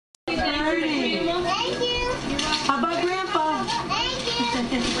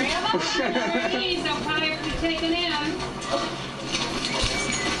These are probably to take it in.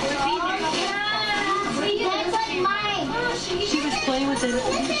 That's like mine. She was playing with it.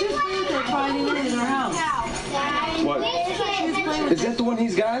 She was playing with it Friday night in our house. What? She was playing with Is that the one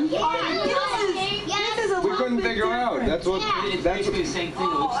he's got? This is a We couldn't figure out. That's what. It's basically the same thing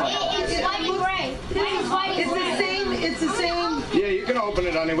it looks like. It's white and gray. It's the same. It's the same. Yeah, you can open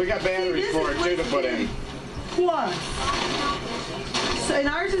it, honey. We got batteries for it too to put in. Plus. So, and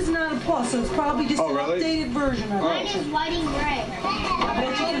ours is not a plus, so it's probably just an really? updated version of it. Mine is white and gray.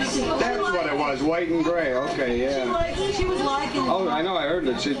 That's what it was, white and gray. Okay, yeah. She was liking it. Oh, I know. I heard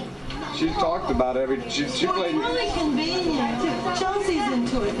that she talked about it. She Well, played. it's really convenient. Chelsea's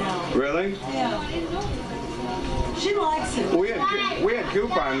into it now. Really? Yeah. She likes it. We had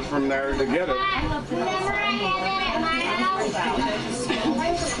coupons from there to get it. Whenever I had it at my house.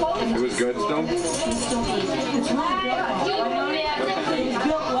 It was good still. It's really good. It's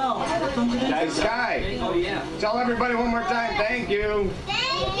built well. Hey, Sky. Oh, yeah. Tell everybody one more time. Thank you.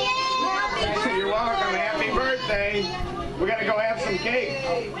 Thank you. You're welcome. Happy birthday. We gotta go have some cake.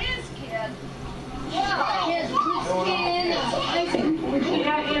 Hold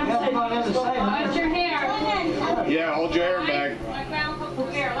your hair. Yeah, hold your hair back.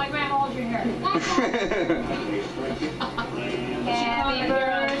 Like Grandma holds your hair. Happy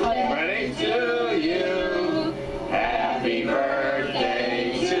birthday. Ready? To you. Happy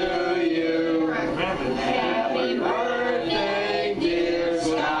birthday to you. Happy birthday, dear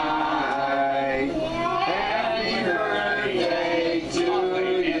Sky. Happy birthday to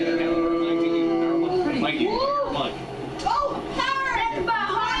you. Mikey, Mike. Oh, heart! That's my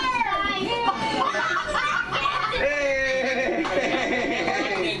heart! Hey!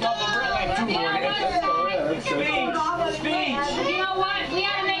 You know what? We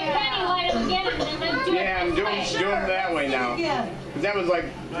ought to make Penny light up again and then do Yeah, I'm doing that way now. Yeah. 'Cause that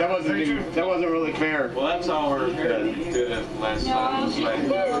wasn't really fair. Well, that's how we're did it last time.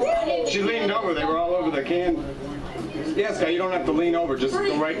 She leaned over. They were all over the can. Yes, Sky, you don't have to lean over. Just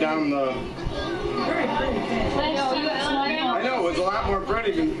go right down the. I know, it was a lot more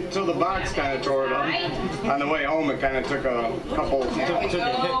pretty until the box kind of tore it up. On the way home, it kind of took a couple. No,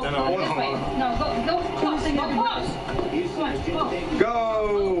 go close. Go close.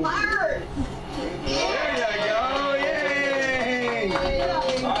 Go! Heart! There you go! Yay!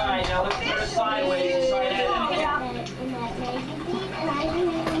 All right, now let's put it sideways. Try that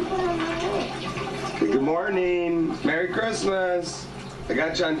again. Good morning. Merry Christmas. I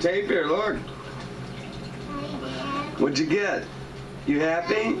got you on tape here. Look. What'd you get? You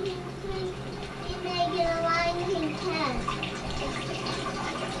happy? You may get a Lion King pen.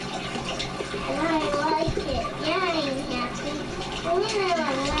 And I like it. Yeah, I'm happy. But when I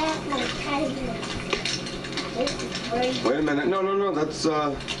laugh, my cousin. This is great. Wait a minute. No.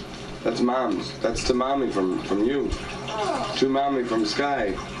 That's Mom's. That's to Mommy from you. Oh. To Mommy from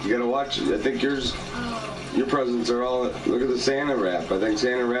Sky. You gotta watch it. I think your presents are all. Look at the Santa wrap. I think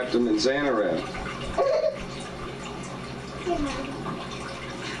Santa wrapped them in Santa wrap.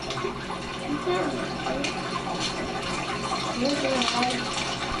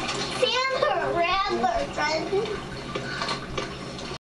 Santa wrapped our present.